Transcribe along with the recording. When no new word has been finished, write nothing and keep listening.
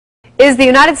Is the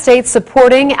United States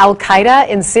supporting al-Qaeda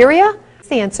in Syria?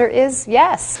 The answer is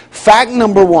yes. Fact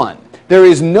number one. There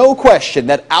is no question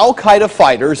that al-Qaeda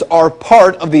fighters are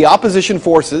part of the opposition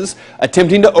forces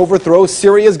attempting to overthrow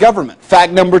Syria's government.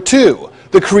 Fact number two.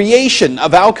 The creation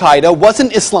of al-Qaeda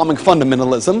wasn't Islamic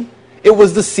fundamentalism. It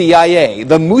was the CIA.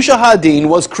 The Mujahideen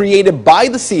was created by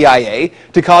the CIA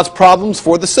to cause problems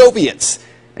for the Soviets.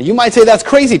 And you might say that's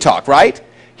crazy talk, right?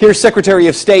 Here's Secretary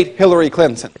of State Hillary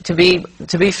Clinton. To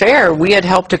be fair, we had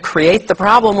helped to create the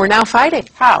problem we're now fighting.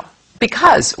 How?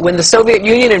 Because when the Soviet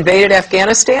Union invaded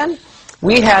Afghanistan,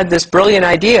 we had this brilliant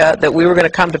idea that we were going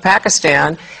to come to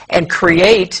Pakistan and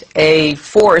create a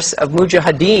force of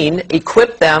Mujahideen,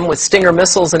 equip them with Stinger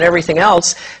missiles and everything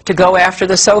else to go after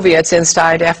the Soviets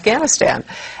inside Afghanistan.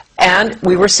 And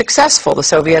we were successful. The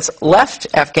Soviets left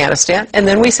Afghanistan, and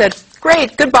then we said,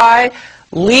 great, goodbye,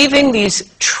 leaving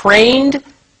these trained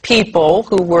people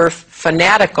who were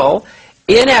fanatical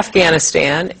in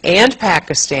Afghanistan and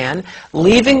Pakistan,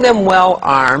 leaving them well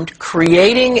armed,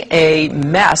 creating a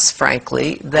mess,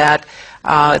 frankly, that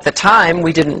at the time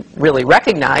we didn't really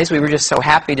recognize. We were just so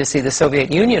happy to see the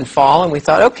Soviet Union fall, and we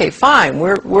thought, okay, fine,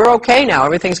 we're okay now.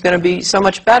 Everything's going to be so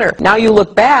much better. Now you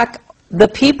look back, the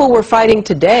people we're fighting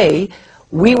today,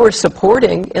 we were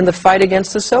supporting in the fight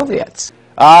against the Soviets.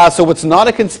 So it's not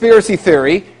a conspiracy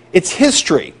theory, it's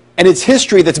history. And it's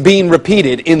history that's being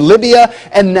repeated in Libya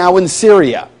and now in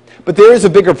Syria. But there is a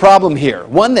bigger problem here,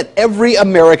 one that every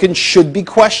American should be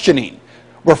questioning.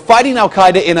 We're fighting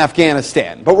al-Qaeda in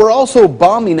Afghanistan, but we're also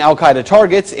bombing al-Qaeda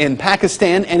targets in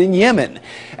Pakistan and in Yemen.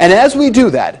 And as we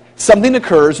do that, something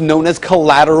occurs known as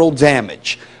collateral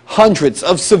damage. Hundreds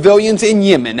of civilians in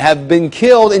Yemen have been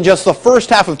killed in just the first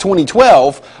half of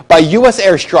 2012 by U.S.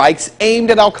 airstrikes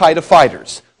aimed at al-Qaeda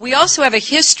fighters. We also have a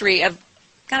history of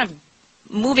kind of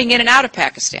moving in and out of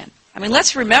Pakistan. I mean,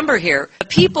 let's remember here, the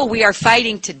people we are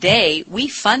fighting today, we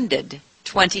funded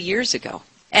 20 years ago.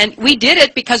 And we did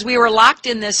it because we were locked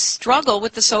in this struggle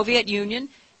with the Soviet Union.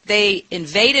 They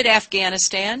invaded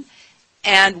Afghanistan,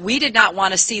 and we did not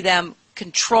want to see them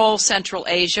control Central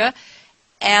Asia.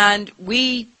 And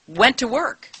we went to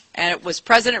work. And it was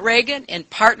President Reagan, in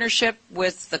partnership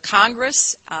with the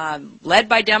Congress, led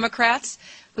by Democrats,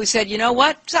 who said, you know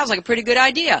what, sounds like a pretty good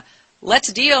idea.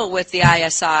 Let's deal with the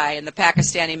ISI and the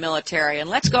Pakistani military, and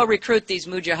let's go recruit these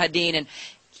Mujahideen, and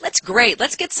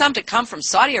let's get some to come from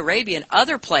Saudi Arabia and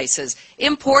other places,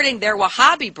 importing their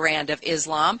Wahhabi brand of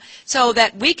Islam so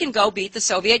that we can go beat the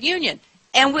Soviet Union.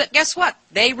 And guess what?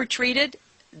 They retreated,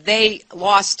 they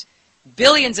lost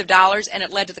billions of dollars, and it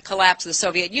led to the collapse of the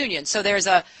Soviet Union. So there's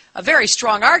a very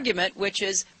strong argument, which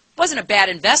is, it wasn't a bad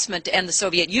investment to end the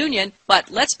Soviet Union,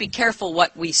 but let's be careful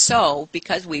what we sow,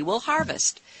 because we will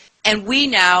harvest. And we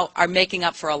now are making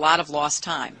up for a lot of lost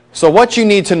time. So what you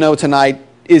need to know tonight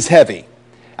is heavy.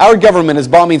 Our government is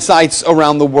bombing sites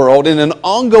around the world in an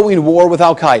ongoing war with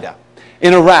al-Qaeda.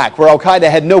 In Iraq, where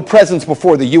al-Qaeda had no presence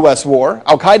before the U.S. war,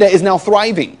 al-Qaeda is now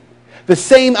thriving. The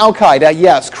same al-Qaeda,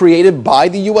 yes, created by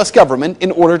the U.S. government in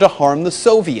order to harm the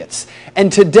Soviets.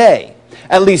 And today,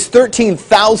 at least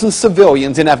 13,000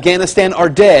 civilians in Afghanistan are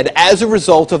dead as a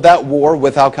result of that war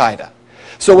with al-Qaeda.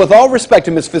 So with all respect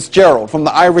to Ms. Fitzgerald from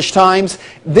the Irish Times,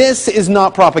 this is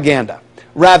not propaganda.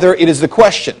 Rather, it is the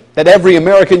question that every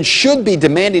American should be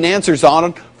demanding answers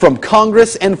on from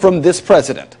Congress and from this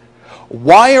president.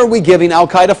 Why are we giving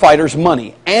al-Qaeda fighters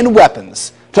money and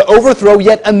weapons to overthrow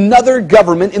yet another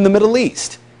government in the Middle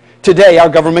East? Today, our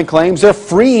government claims they're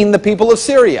freeing the people of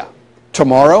Syria.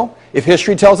 Tomorrow, if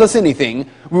history tells us anything,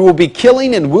 we will be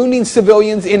killing and wounding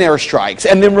civilians in airstrikes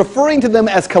and then referring to them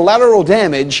as collateral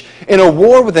damage in a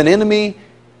war with an enemy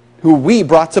who we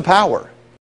brought to power.